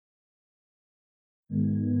We're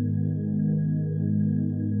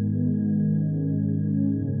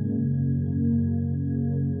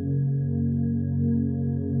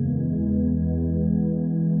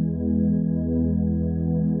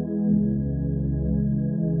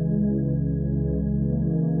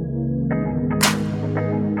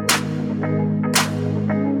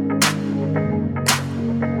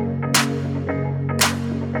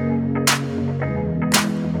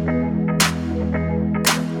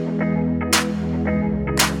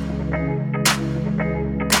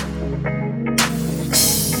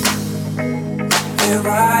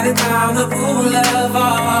riding down the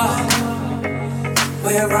boulevard.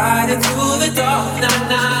 We're riding through the dark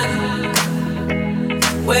night.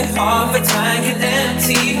 We're half a tank and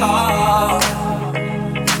empty heart.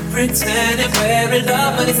 Pretending we're in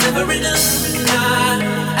love, but it's never enough.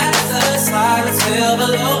 As the silence fill the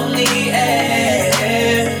lonely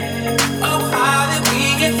air. Oh, how did we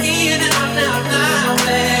get here now?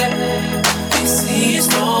 We see a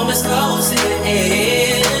storm is closing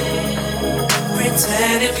in.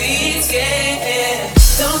 Pretending we scared.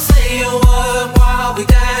 Don't say a word while we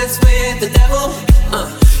dance with the devil.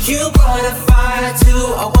 You brought a fire to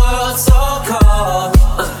a world so cold.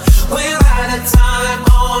 We're out of time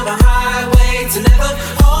on a highway to never.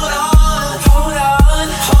 Hold on, hold on,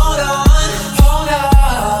 hold on, hold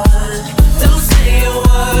on. Don't say a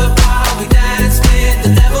word while we dance with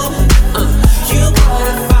the devil. You brought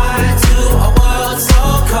a fire to a world so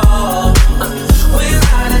cold. We're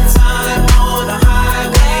out of time on a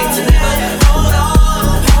highway to never. Hold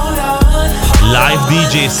on, hold on, hold on. Live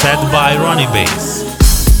DJ set by Ronnie Bass.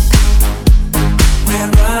 We're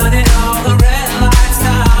running all the red lights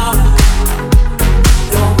down.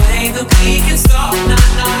 No way that we can stop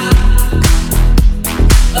now.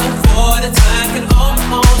 Avoid the time can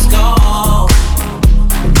almost go.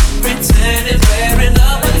 Pretending we're in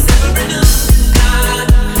love, but it's never enough.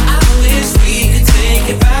 I wish we could take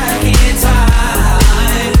it back in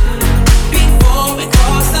time. Before we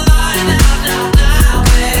cross the line now.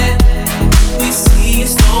 When we see a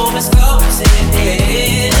storm is closing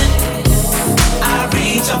in. I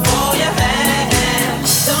reach out for your hand.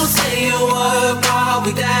 Don't say a word while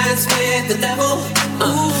we dance with the devil.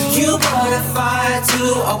 You brought a fire to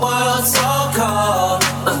a world so cold.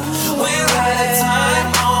 We're out of time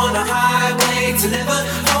on a highway to never.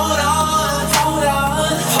 Hold on, hold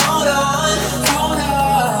on, hold on, hold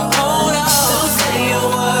on, hold on. Don't say a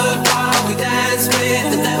word while we dance with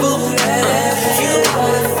the devil. You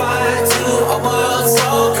brought a fire to a world so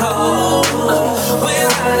cold. We're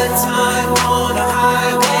out of time on a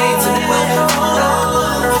highway to never. Hold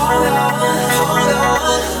on, hold on, hold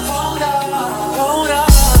on, hold on, hold on.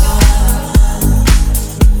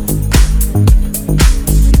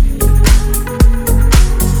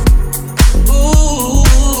 Ooh,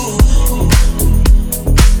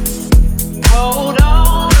 hold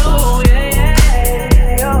on, oh yeah,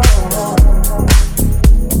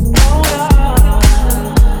 hold on.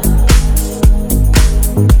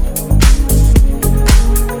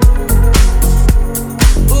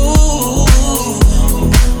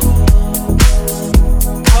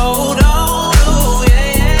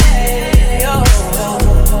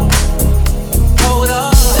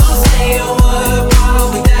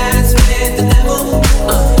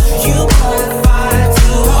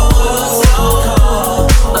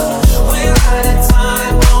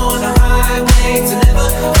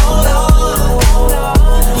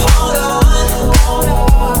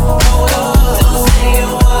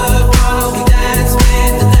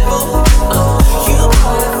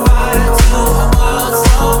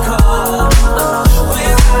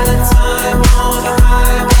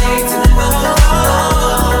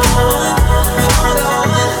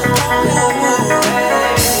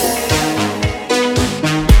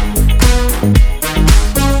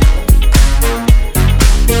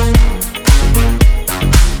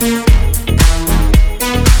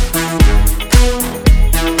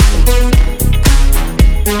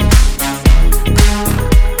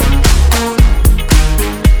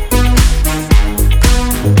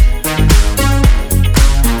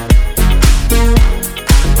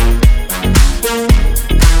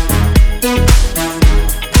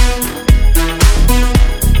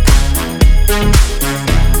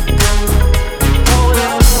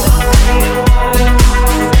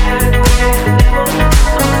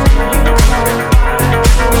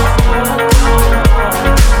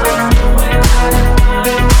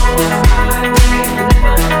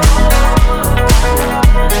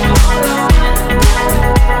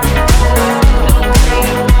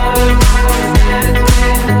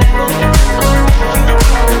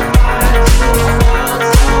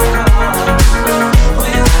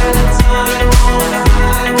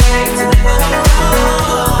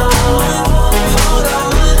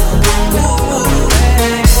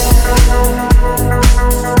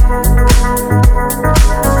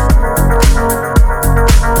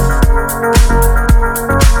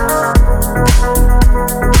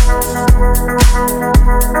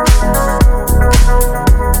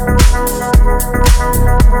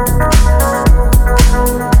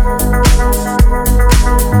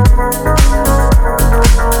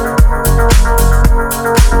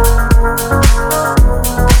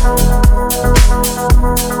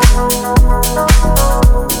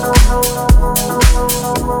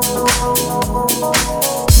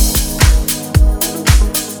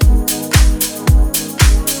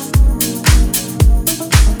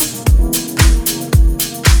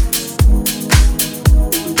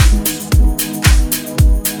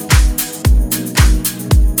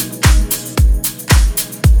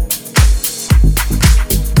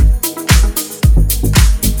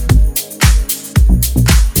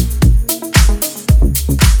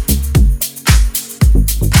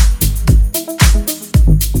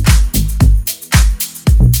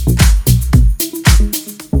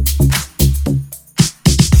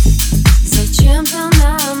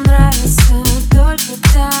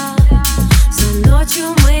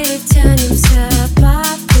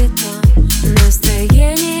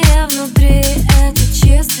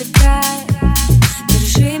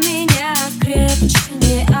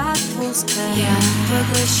 Я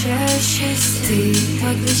поглощаю счастье, ты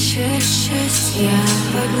поглощаешь счастье. Я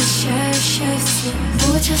поглощаю счастье.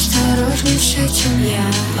 Будь осторожней с этим. Я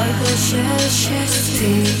поглощаю счастье, ты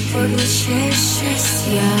поглощаешь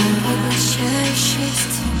счастье. Я поглощаю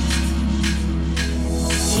счастье.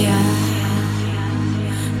 Я,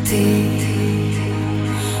 ты,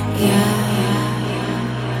 я.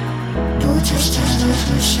 Будь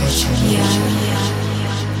осторожней с этим. Я,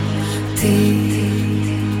 ты.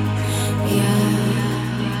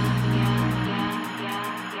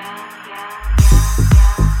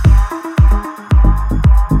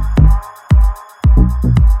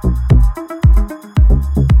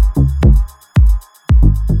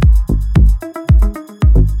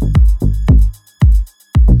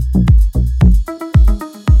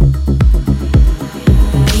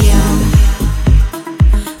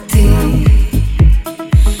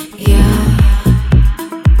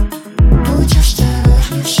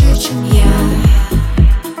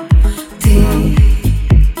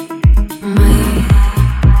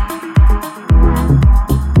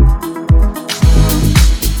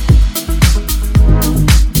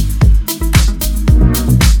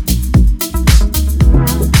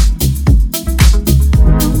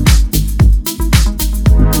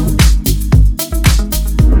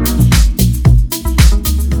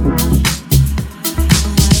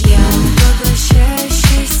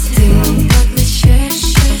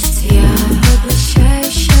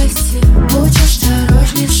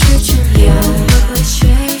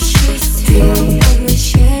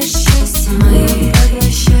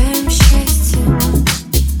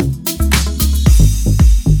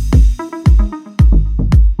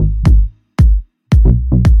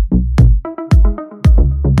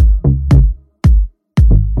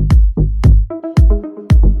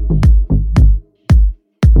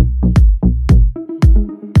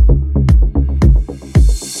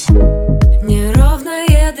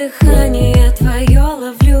 Дыхание твое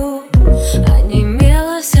ловлю,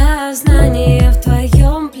 онемело сознание в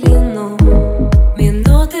твоем плену.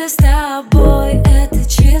 Минуты с тобой — это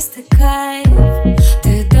чистый кайф.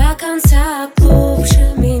 Ты до конца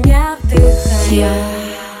глубже меня вдыхай. Я,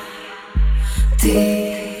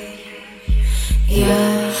 ты,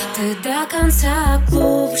 я. Ты до конца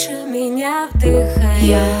глубже меня вдыхай.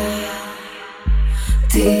 Я,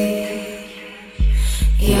 ты,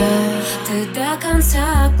 я. Ты до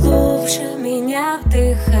конца глубже меня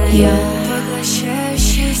вдыхай. Я поглощаю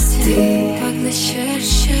счастье, ты поглощаешь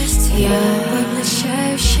счастье. Я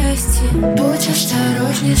поглощаю счастье. Будь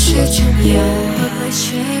осторожней с этим. Я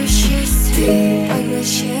поглощаю счастье, ты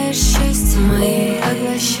поглощаешь счастье. Мы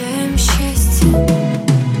поглощаем счастье.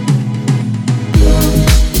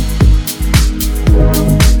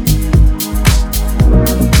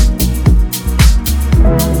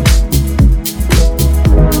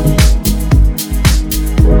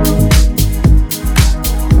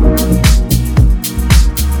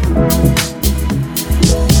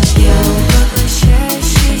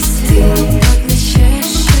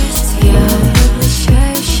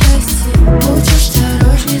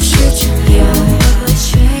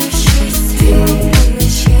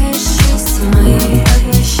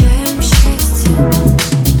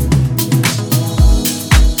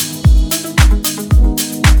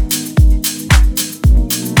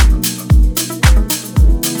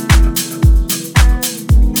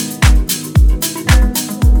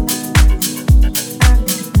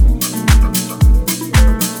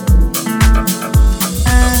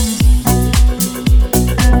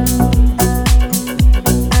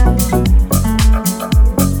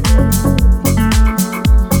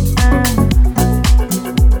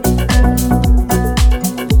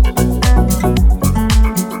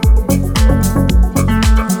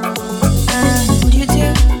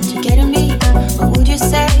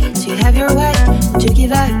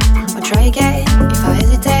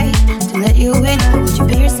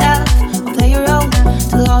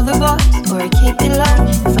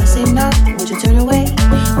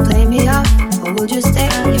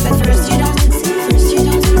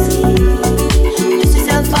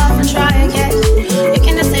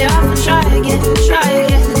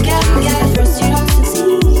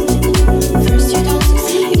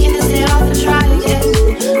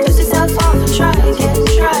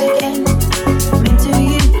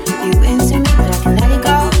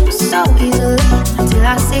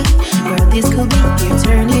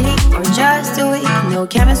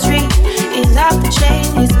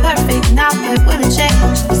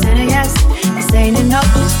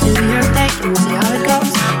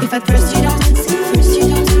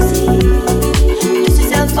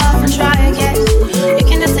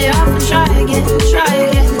 Try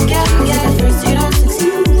again, again. At first you don't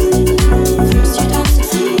succeed.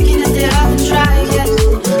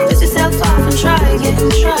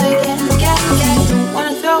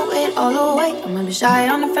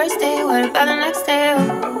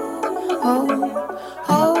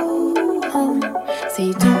 home. So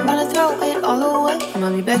you don't wanna throw it all away. I'ma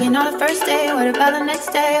be begging on the first day. What about the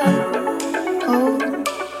next day? Oh.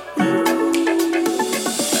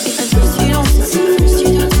 Because first you don't succeed.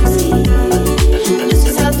 Dust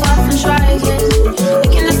yourself off and try again. You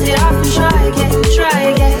can dust it off and try again.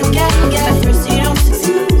 First you don't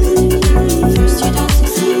succeed.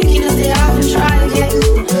 You can dust it off and try again.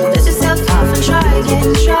 Dust yourself off and try again.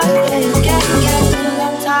 It's been a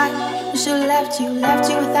long time. We should've left you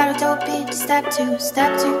without a dope beat. Step two. It's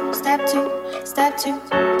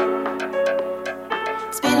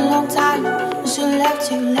been a long time. We should've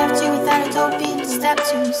left you without a dope beat. Step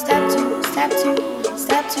two.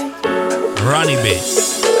 Ronnie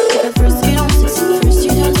Bass. First you don't succeed.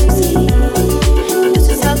 Dust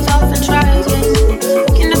yourself off and try again.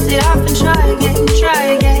 You can dust it off and try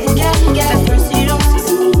again. First you don't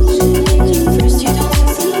succeed.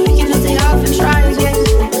 You can dust it off and try again.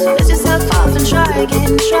 Dust yourself off and try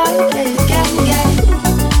again.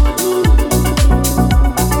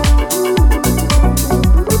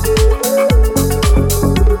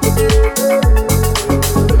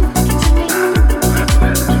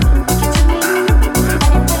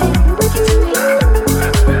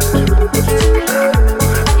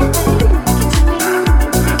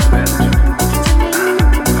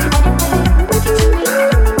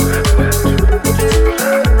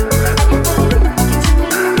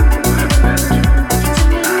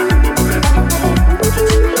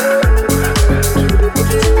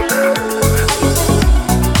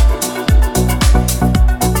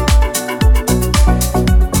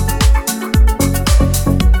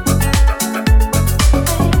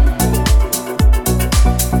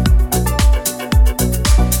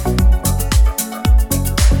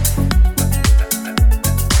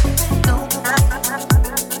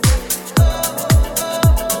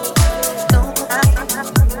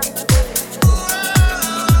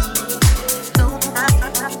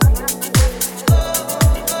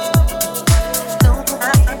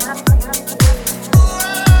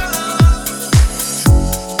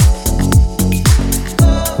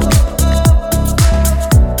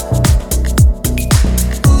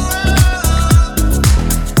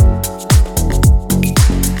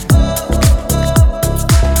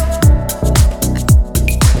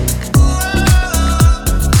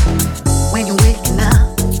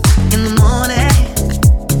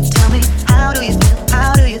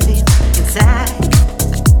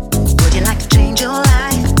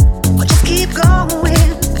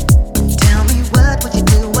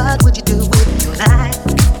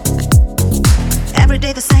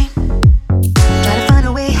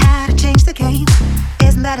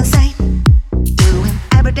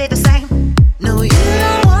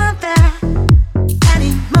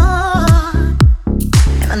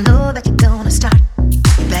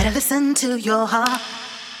 To your heart,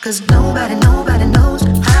 'cause nobody knows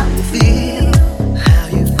how you feel.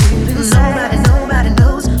 Nobody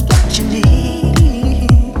knows what you need.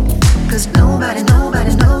 'Cause nobody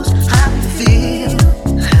knows how you feel.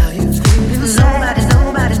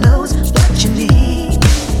 Nobody knows what you need.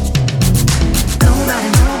 Nobody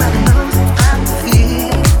knows how you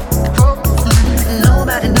feel.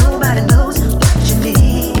 Nobody knows what you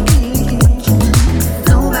need.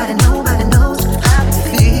 Nobody knows how you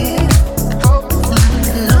feel.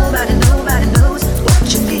 Nobody knows what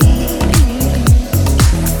you need.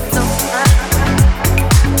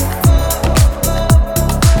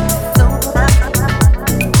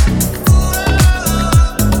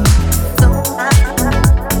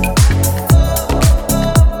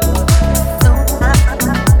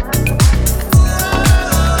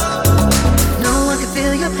 No one can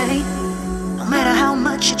feel your pain, no matter how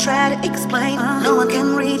much you try to explain. No one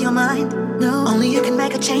can read your mind. No, only you can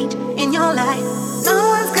make a change in your life. No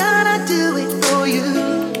one's gonna do it for you.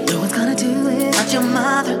 No one's gonna do it. Not your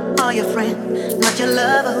mother or your friend, not your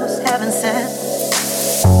lover who's heaven sent.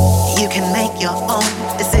 You can make your own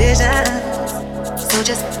decisions. So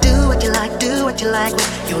just do what you like with your life.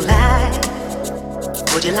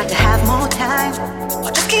 Would you like to have more time,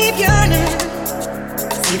 or just keep yearning?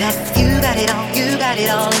 See that you got it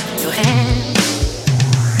all in your hands.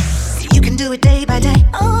 You can do it day by day.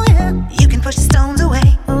 Oh yeah. You can push the stones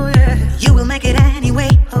away. Oh yeah. You will make it anyway.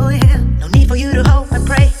 Oh yeah. No need for you to hope and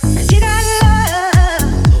pray. And you got love.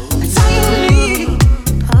 That's all you need.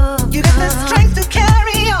 You got the strength to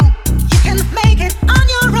carry on. You can make it on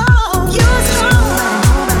your own. You're strong.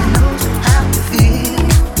 Nobody knows how you feel.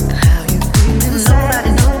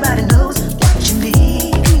 Nobody knows what you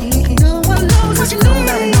need. No one knows what you need.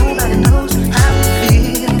 Nobody knows how you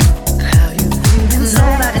feel.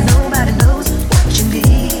 Nobody knows what you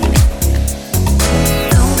need.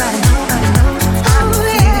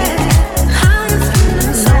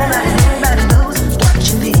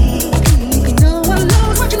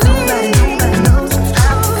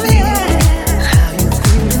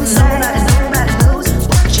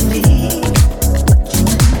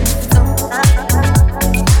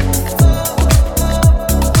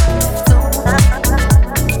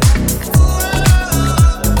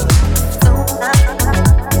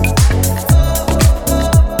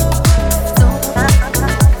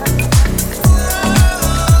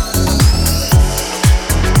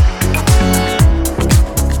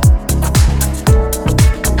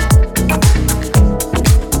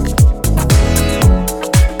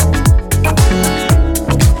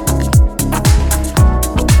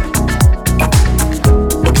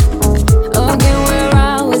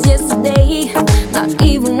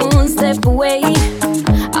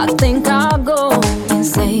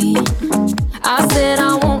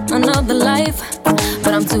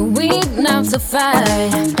 enough to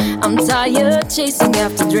fight. I'm tired chasing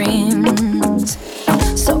after dreams.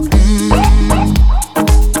 So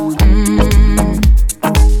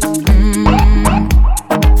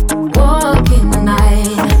walk in the night.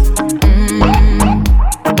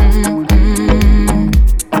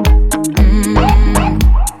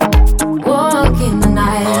 Walk in the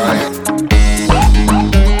night. All right.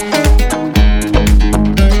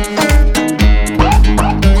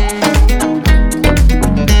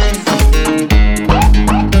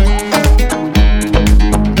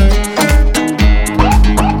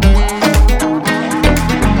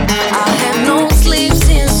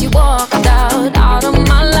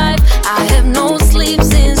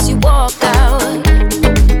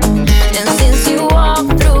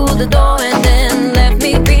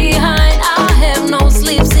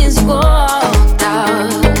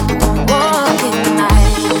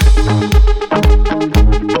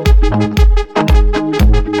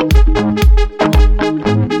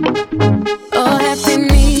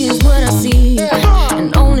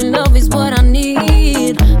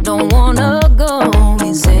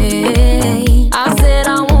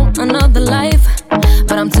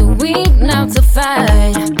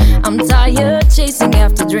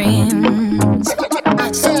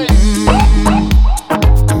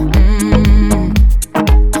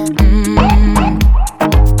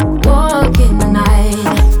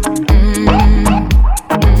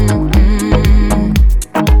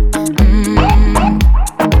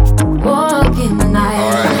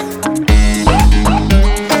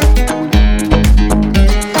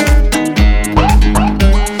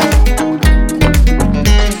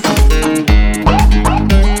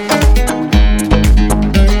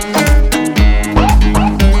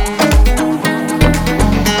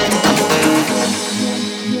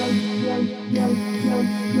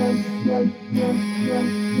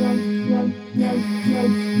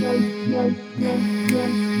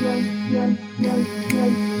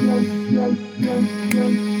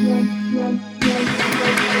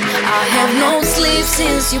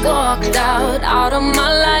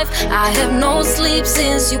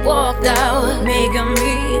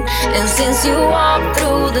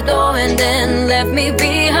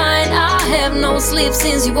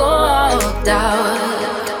 Since you walked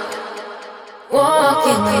out, walk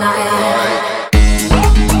in the night.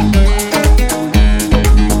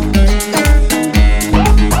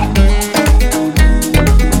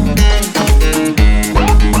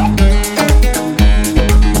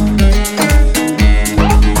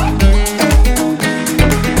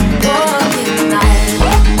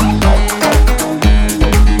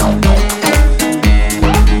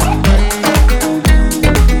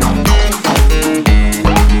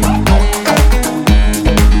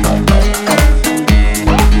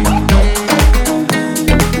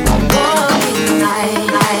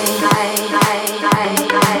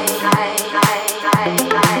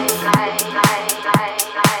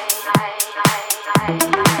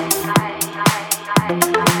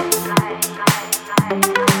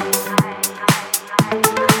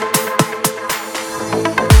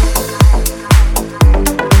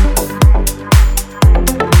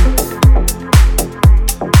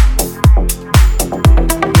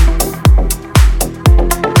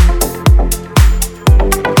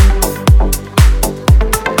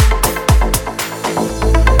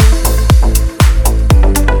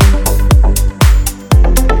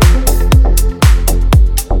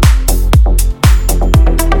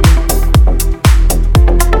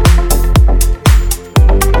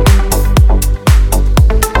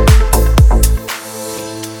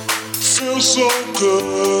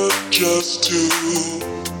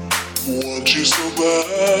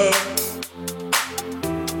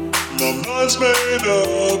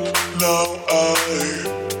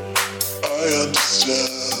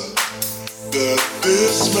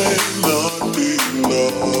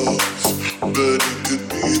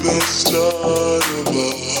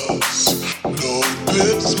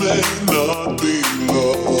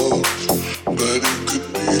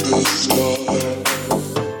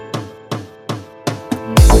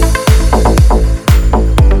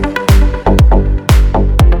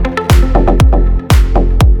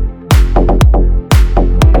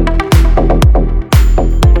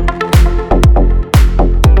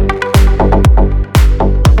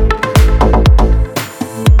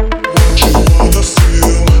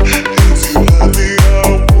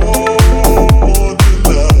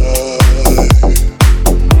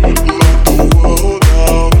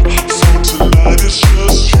 Tonight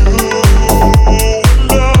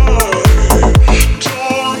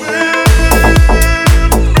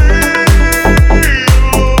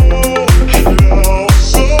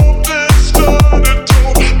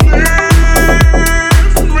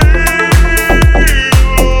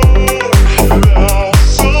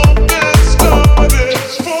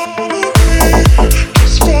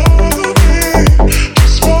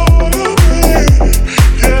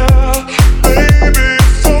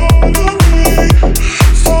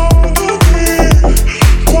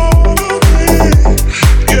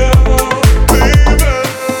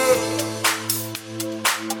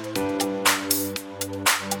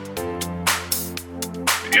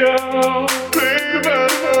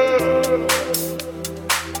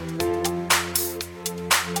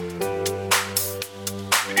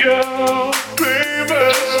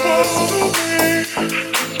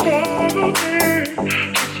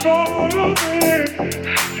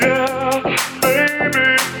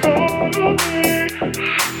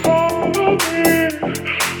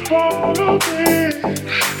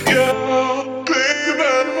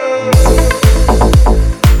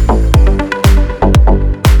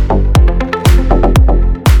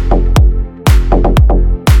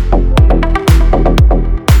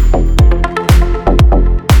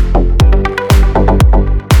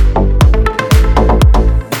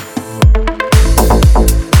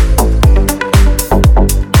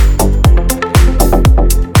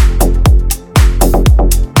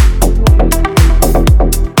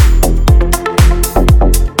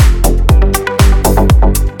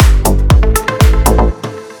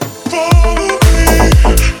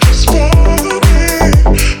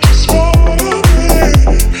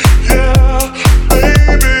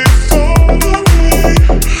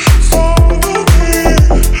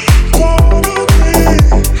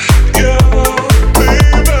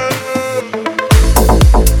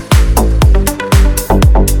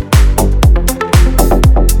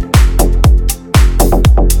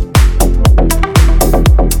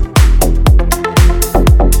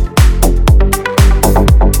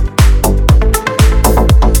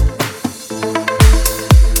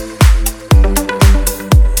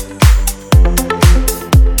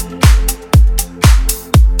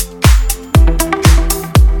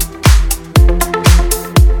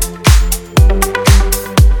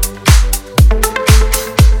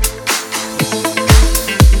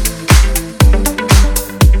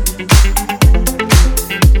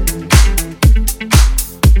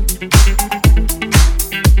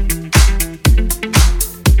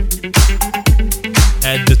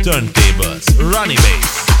At the turntables, Ronnie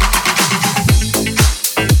Bass.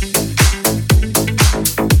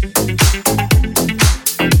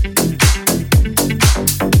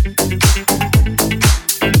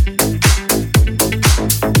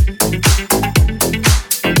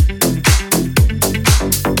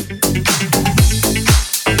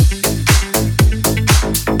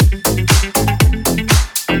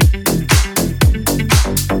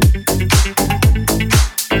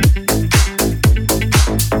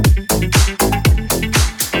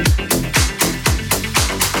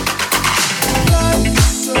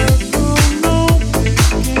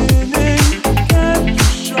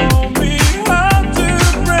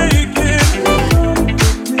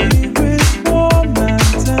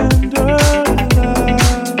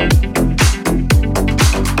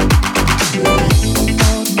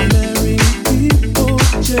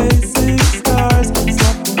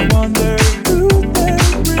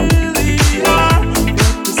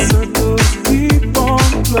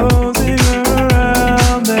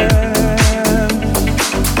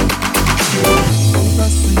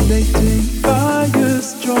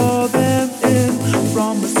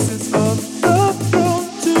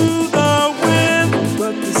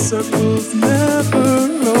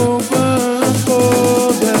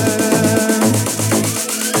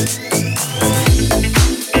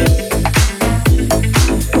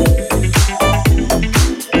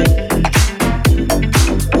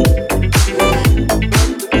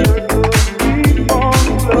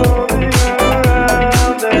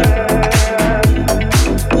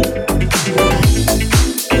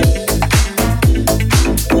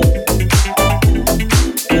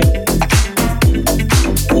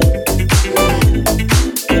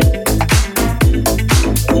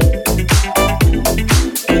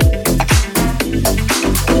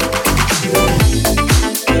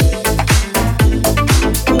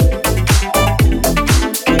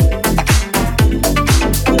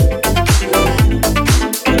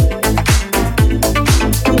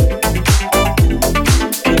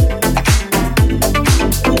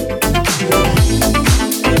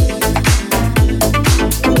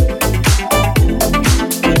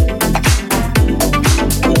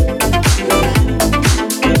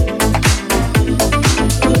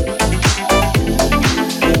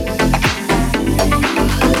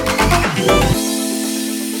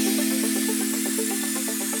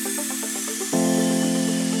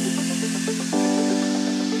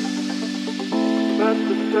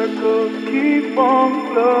 circles keep on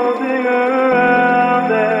closing around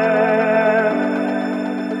them.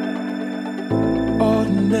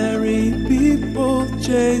 Ordinary people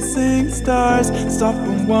chasing stars stop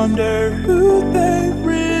and wonder who they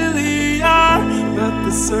really are, but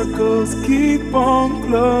the circles keep on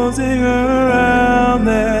closing around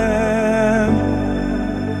them.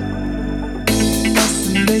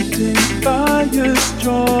 Fascinating fires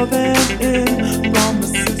draw them in.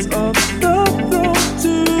 Promises of the throne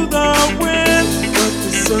to the wind, but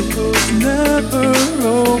the circle's never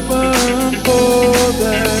open for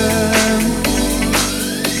them.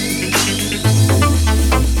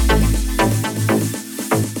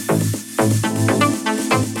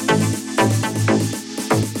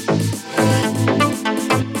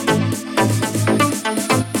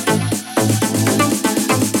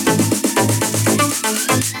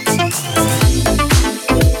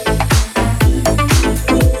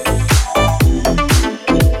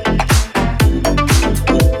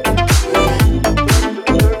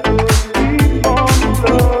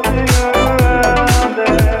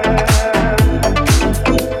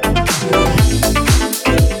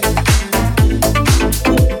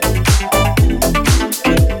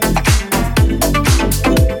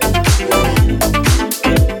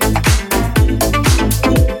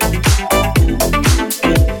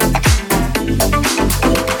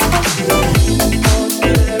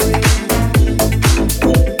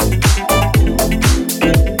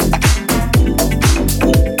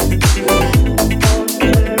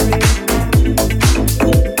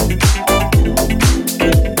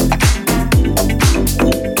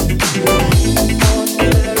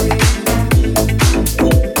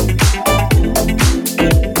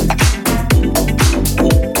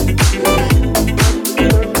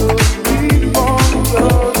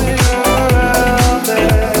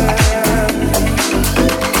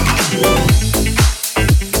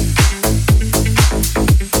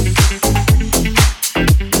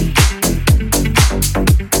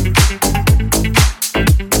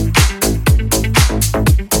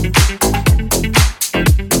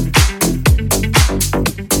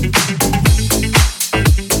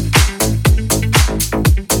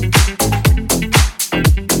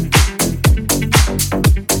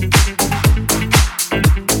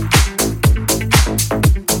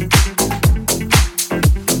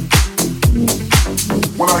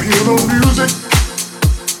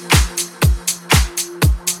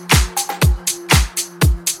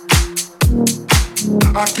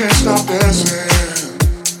 I can't stop dancing.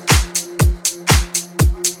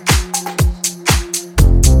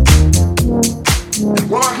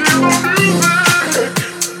 When I hear the music,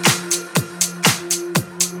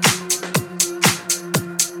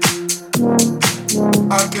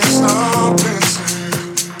 I can't stop dancing.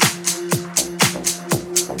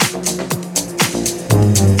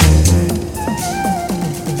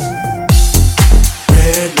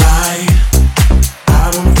 Red light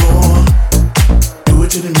out on the floor. Do it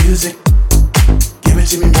to the music. Give it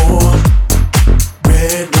to me more.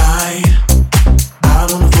 Red light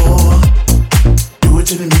out on the floor. Do it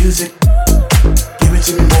to the music. Give it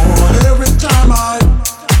to me more. Every time I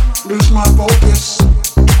lose my focus,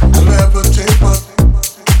 I levitate, but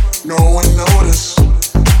no one notice.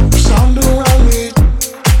 The sound around me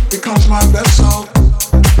becomes my vessel.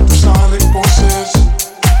 The sonic forces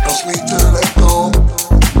helps me to let go.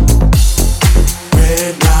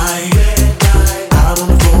 Red light out on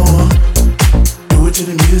the floor. Do it to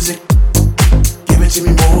the music. Give it to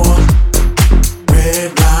me more.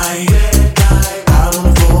 Red light out on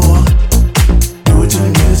the floor. Do it to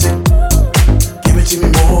the music. Give it to me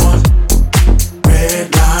more. Red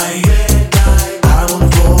light out on the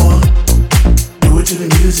floor. Do it to the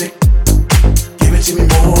music. Give it to me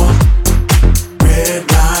more. Red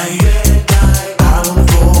light out on the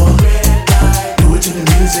floor. Do it to the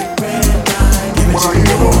music. Give it to me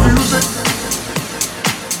more.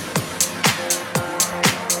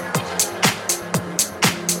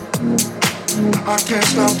 I can't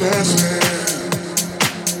stop dancing.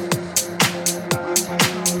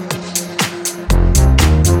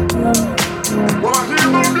 When I hear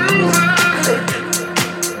the music,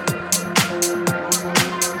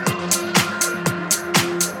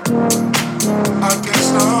 I can't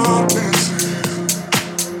stop dancing.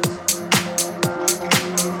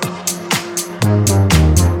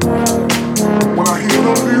 When I hear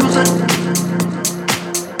the music,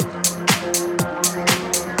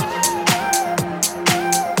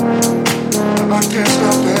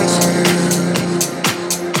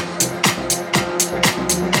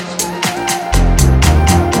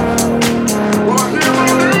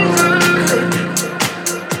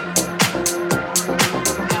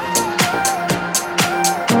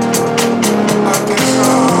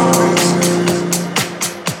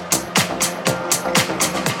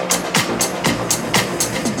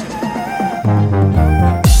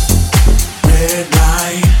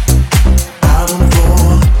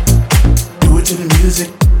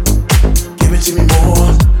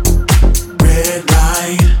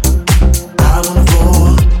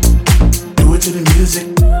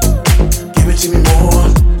 to me more.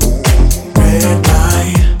 Red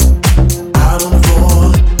light, out on the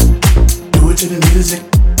floor. Do it to the music.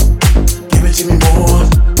 Give it to me more.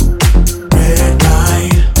 Red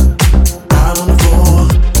light, out on the floor.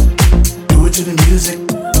 Do it to the music.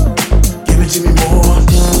 Give it to me more.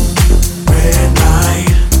 Red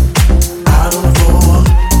light, out on the floor.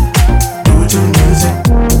 Do it to the music.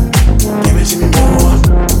 Give it to me more.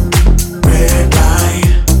 Red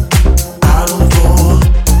light, out on the floor.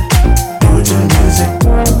 Do it to the music.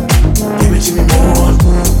 Give it to me more.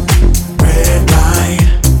 Red light,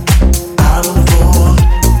 out on the floor.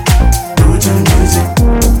 Do it to the music.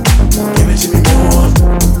 Give it to me more.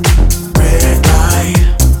 Red light,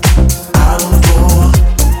 out on the floor.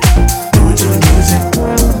 Do it to the music.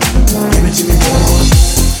 Give it to me more.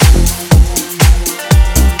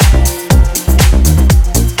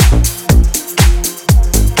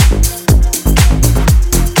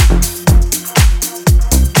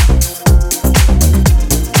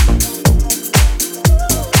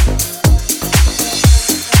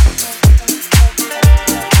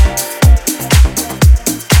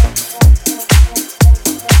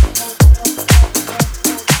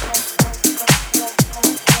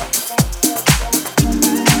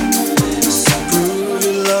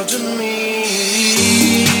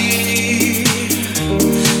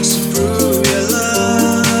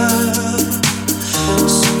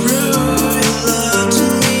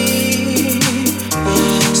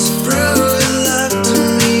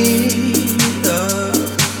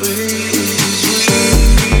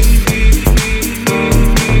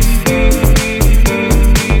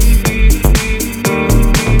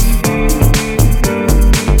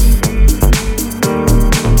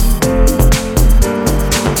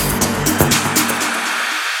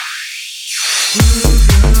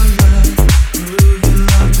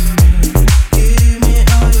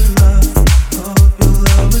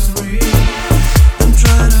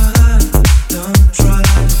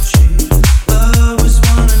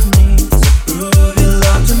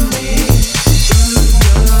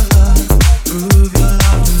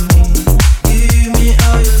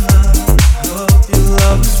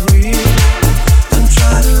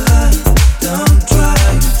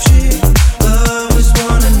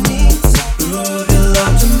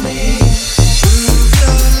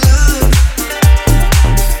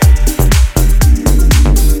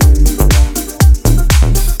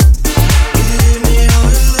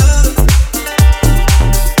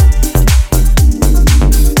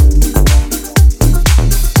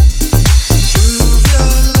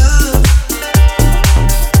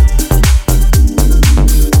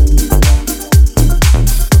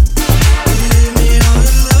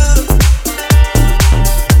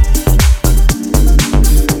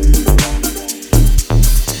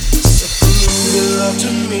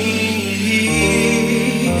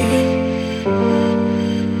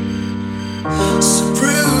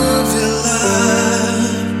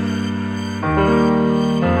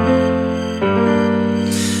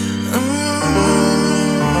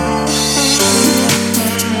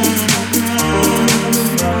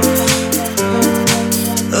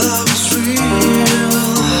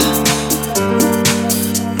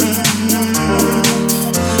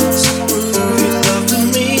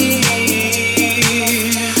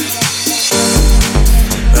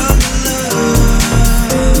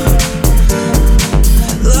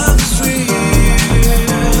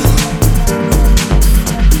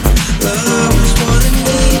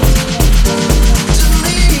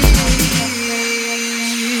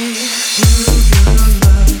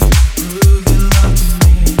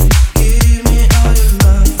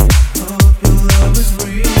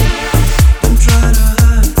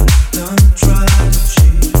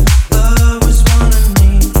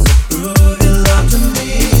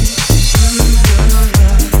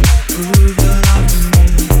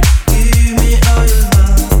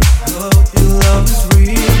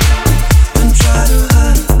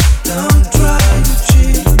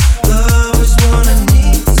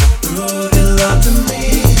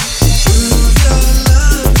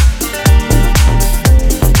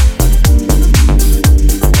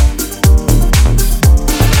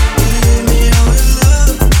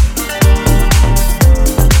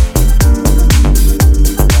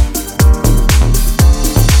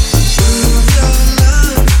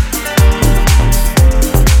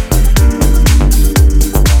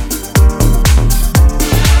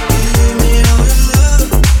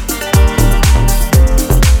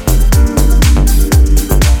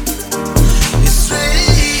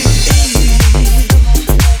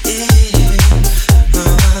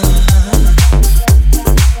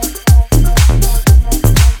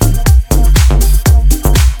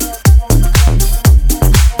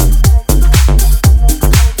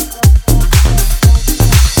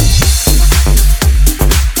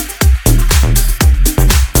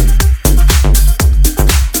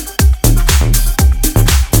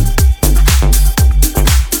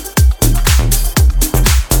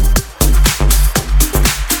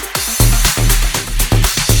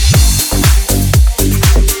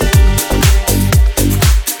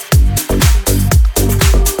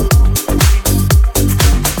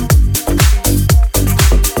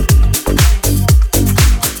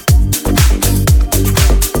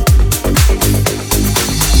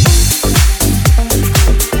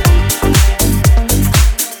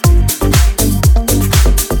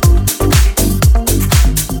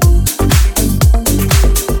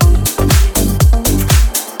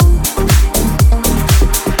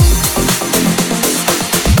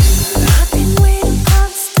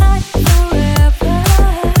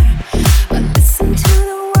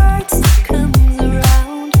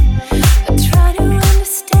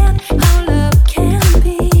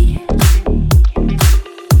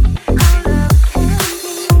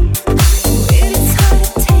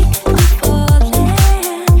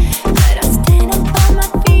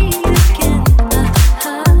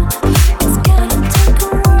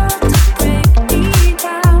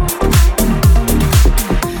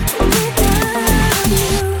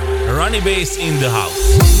 Bass in the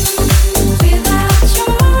house. Without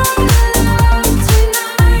your love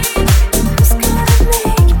tonight, who's gonna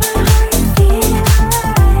make my heart feel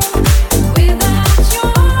right? Without your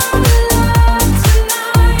love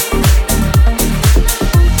tonight.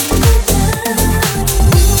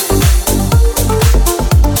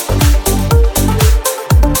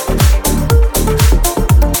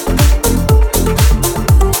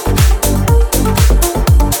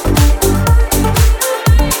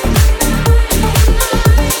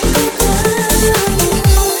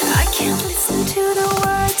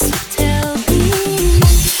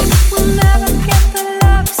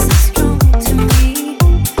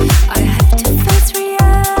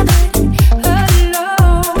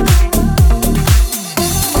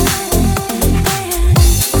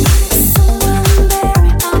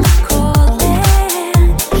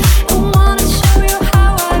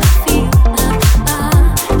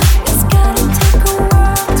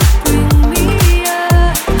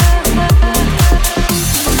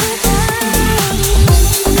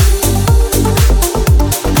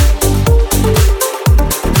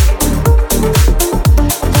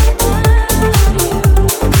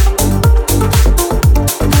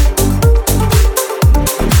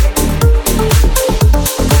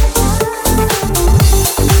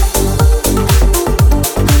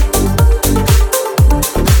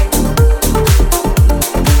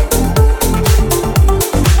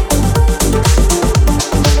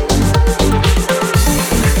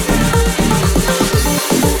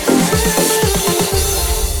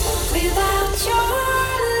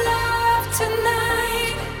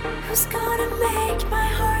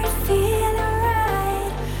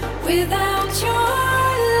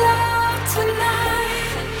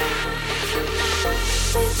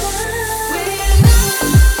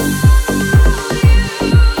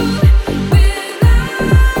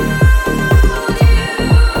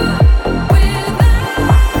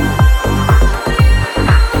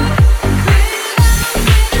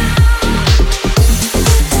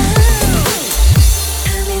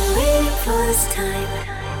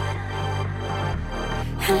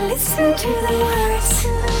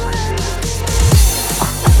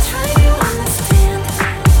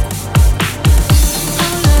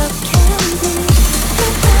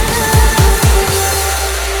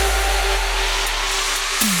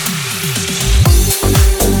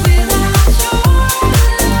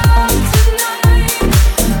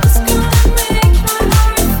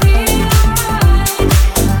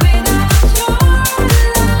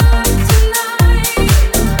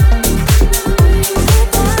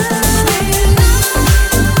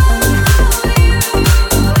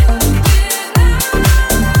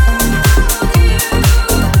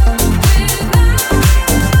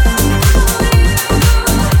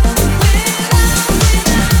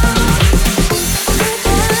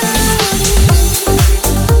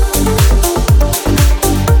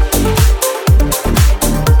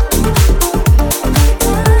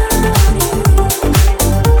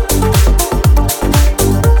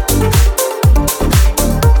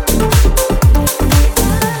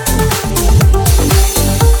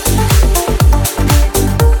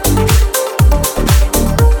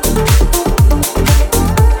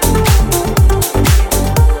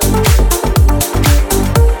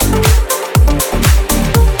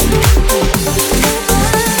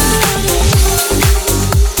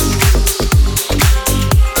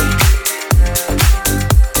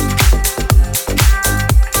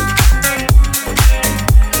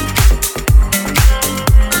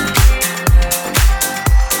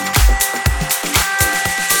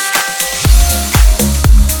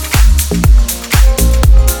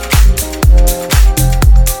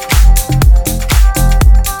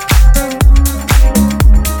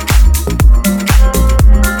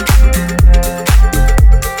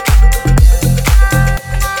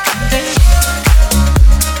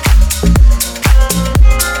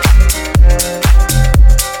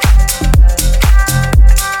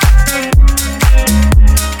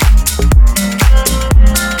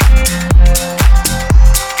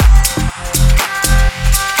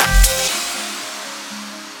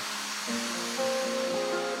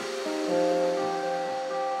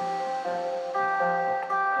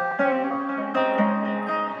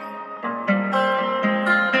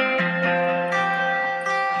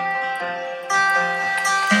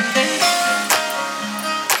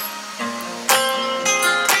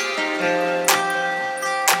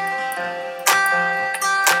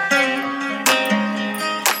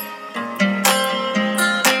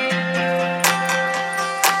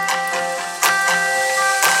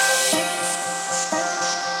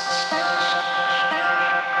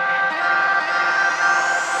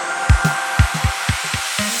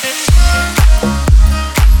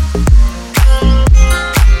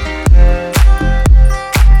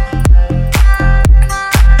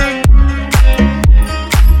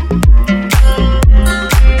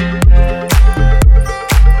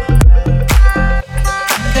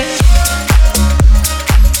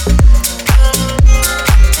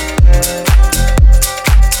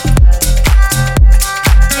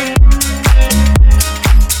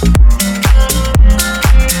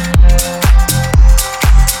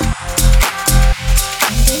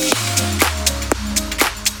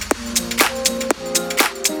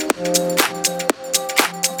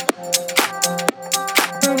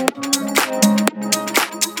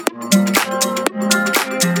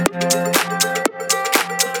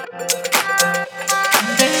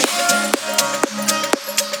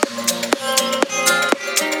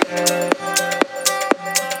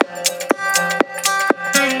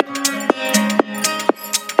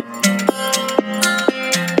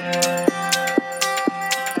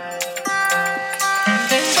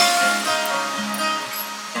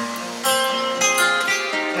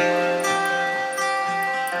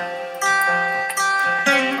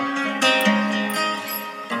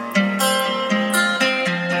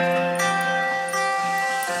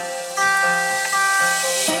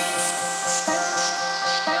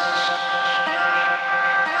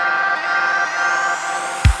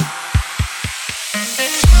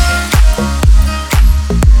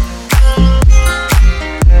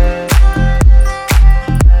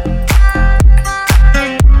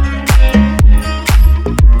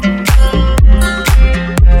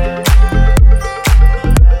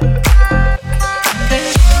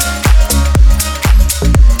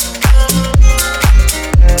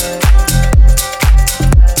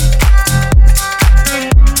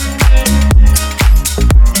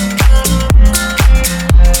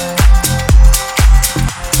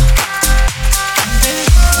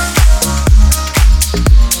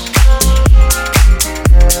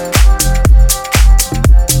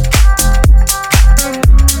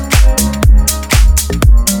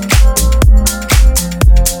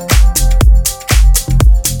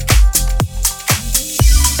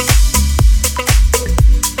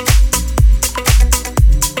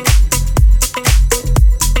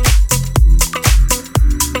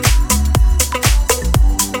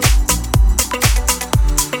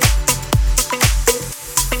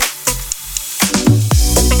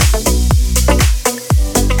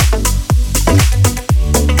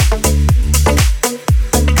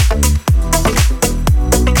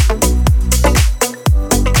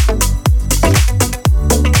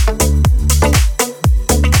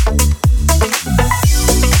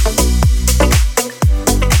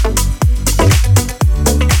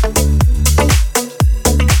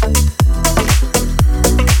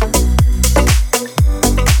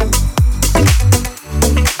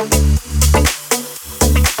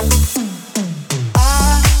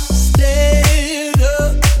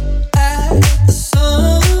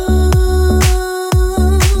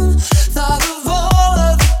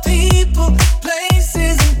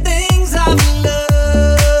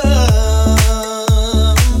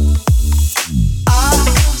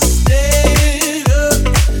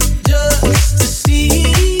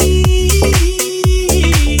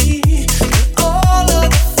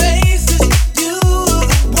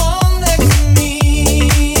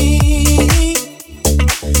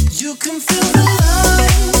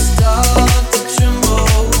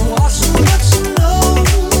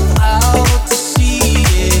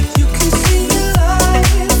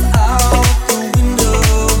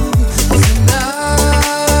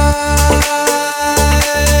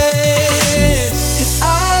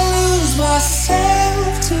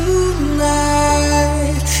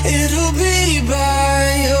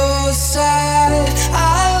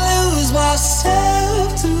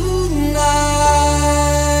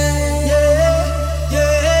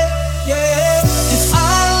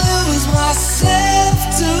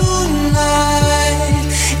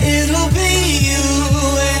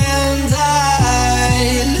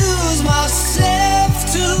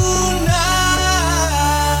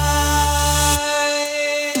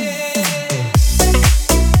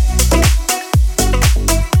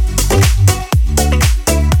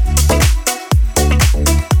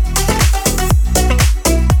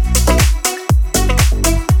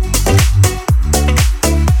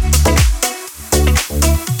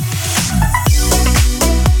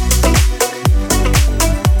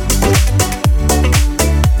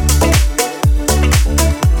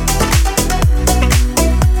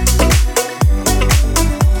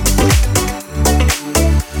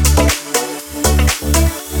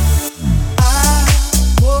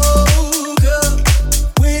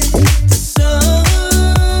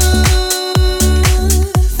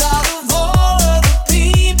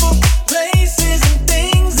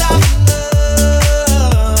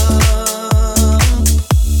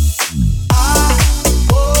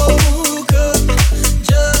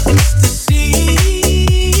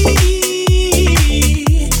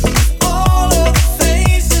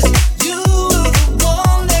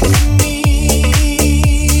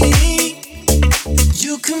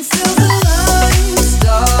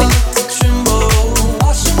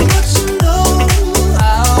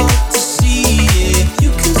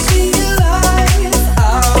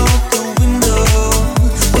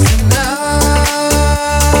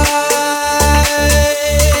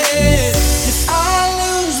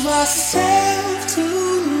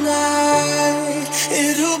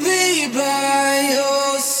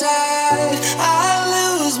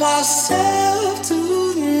 myself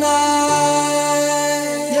tonight.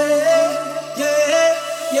 Yeah,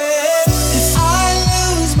 yeah, yeah. If I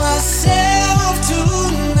lose myself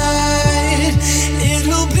tonight,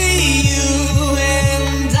 it'll be you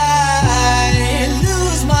and I.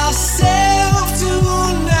 Lose myself tonight.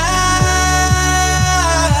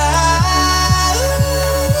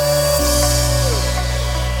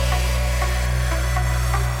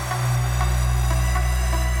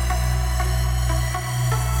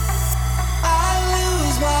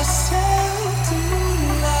 Myself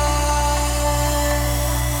tonight.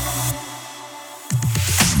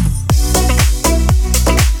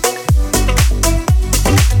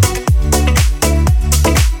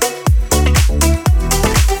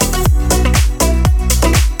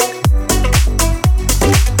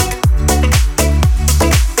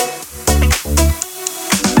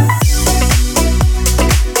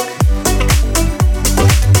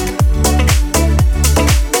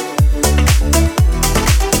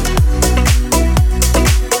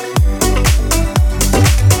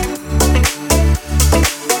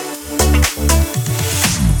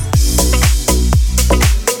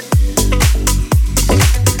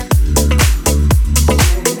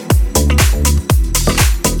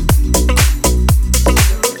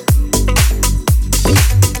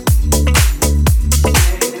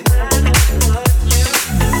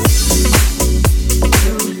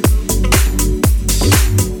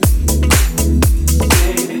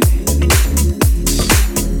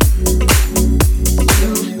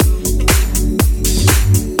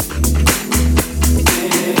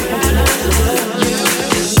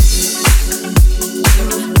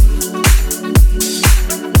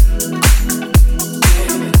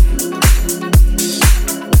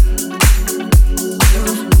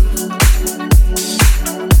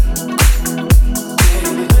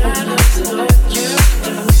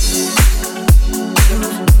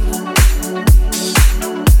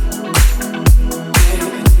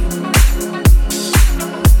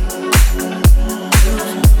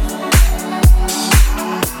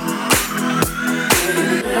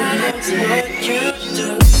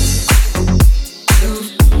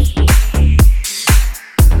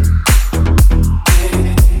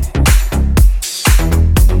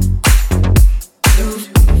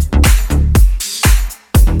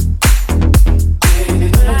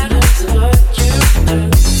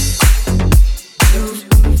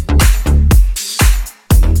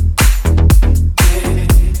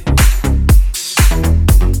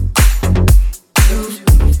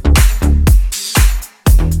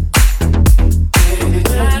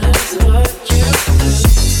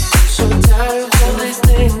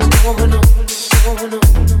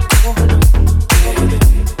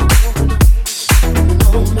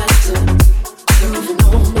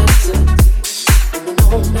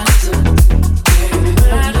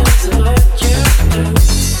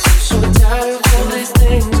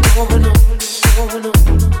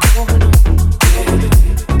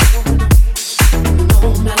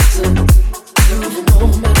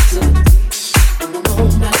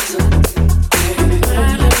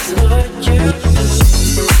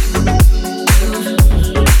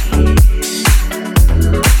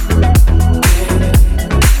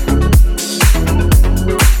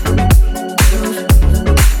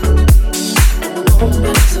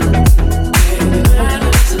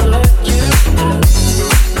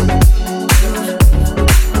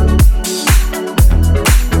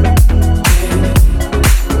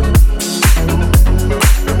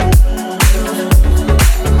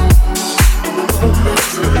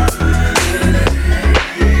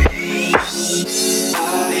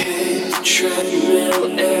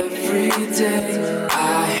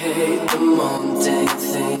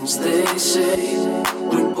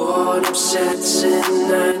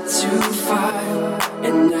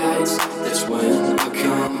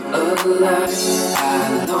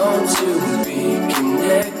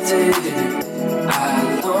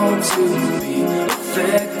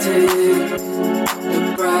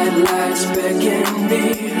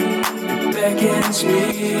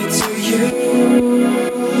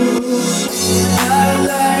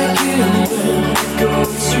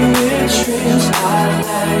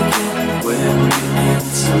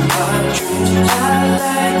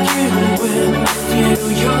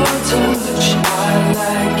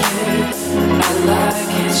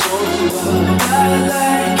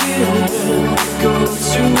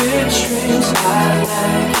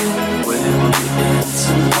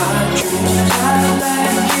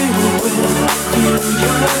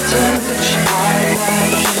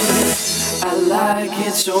 I like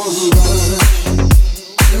it so much.